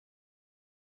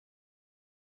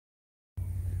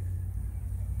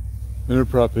inner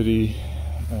property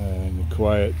in the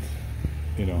quiet,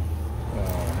 you know,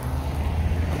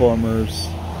 corners.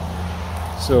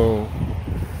 So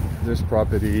this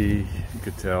property, you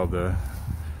could tell the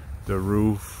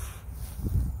roof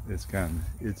is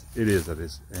it is at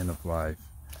its end of life.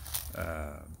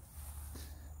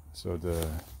 So the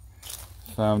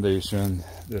foundation,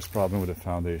 there's problem with the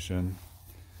foundation.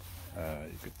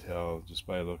 You could tell just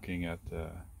by looking at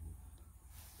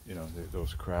you know,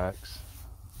 those cracks.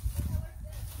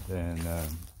 Then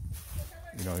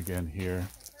you know, again here.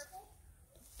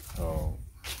 So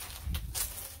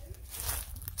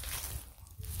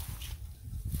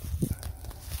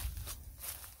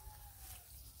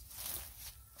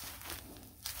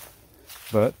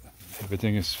but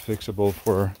everything is fixable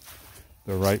for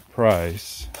the right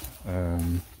price. I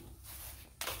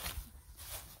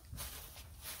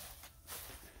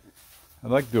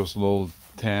like those little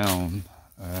town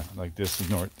like this in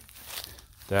North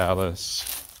Dallas.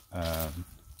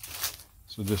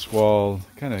 So this wall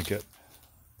kind of I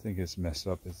think it's messed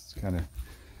up. It's kind of,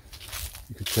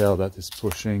 you could tell that it's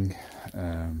pushing.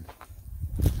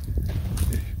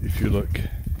 If you look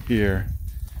here,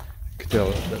 you can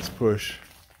tell that's push.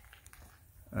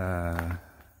 So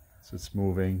it's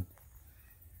moving.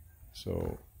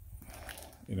 So,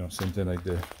 you know, something like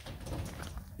the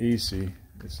AC,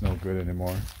 it's no good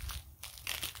anymore.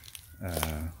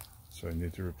 So I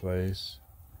need to replace.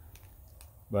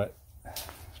 But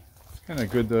it's kind of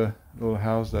good, the little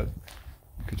house that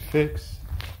you could fix.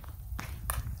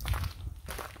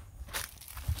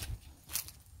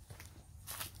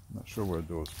 I'm not sure what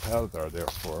those pallets are there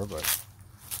for, but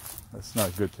that's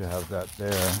not good to have that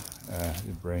there.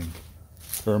 You bring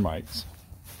termites.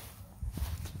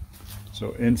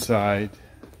 So inside,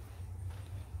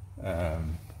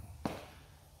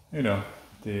 you know,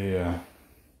 here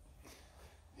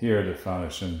the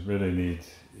foundation really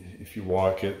needs, if you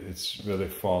walk it, it's really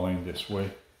falling this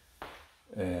way.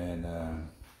 And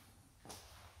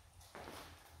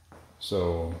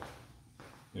so,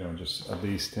 you know, just at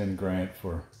least 10 grand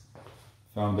for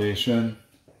foundation.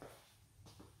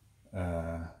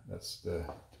 That's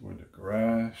toward the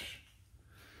garage.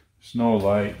 There's no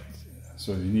light,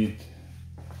 so you need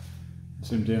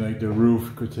something like the roof.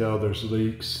 You could tell there's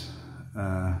leaks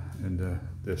in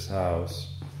this house.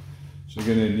 So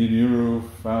you're gonna need a new roof,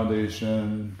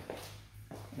 foundation,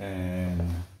 and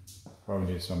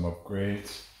probably need some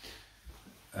upgrades.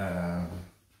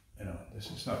 You know,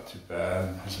 this is not too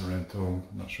bad as a rental.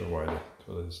 I'm not sure why the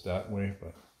toilet is that way,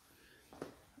 but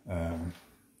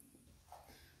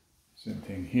same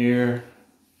thing here.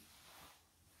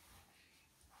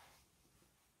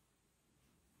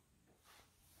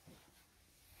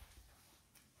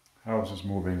 House is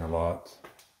moving a lot.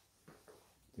 I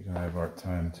think I have a hard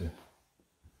time to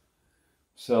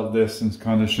sell this in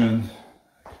condition.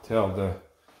 I can tell the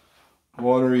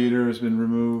water heater has been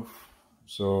removed,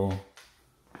 so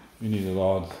you need a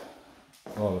lot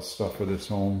of stuff for this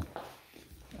home.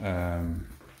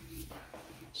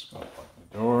 Just gotta lock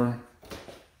the door.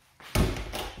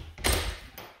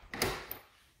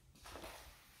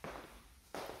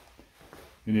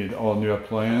 You need all new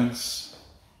appliances.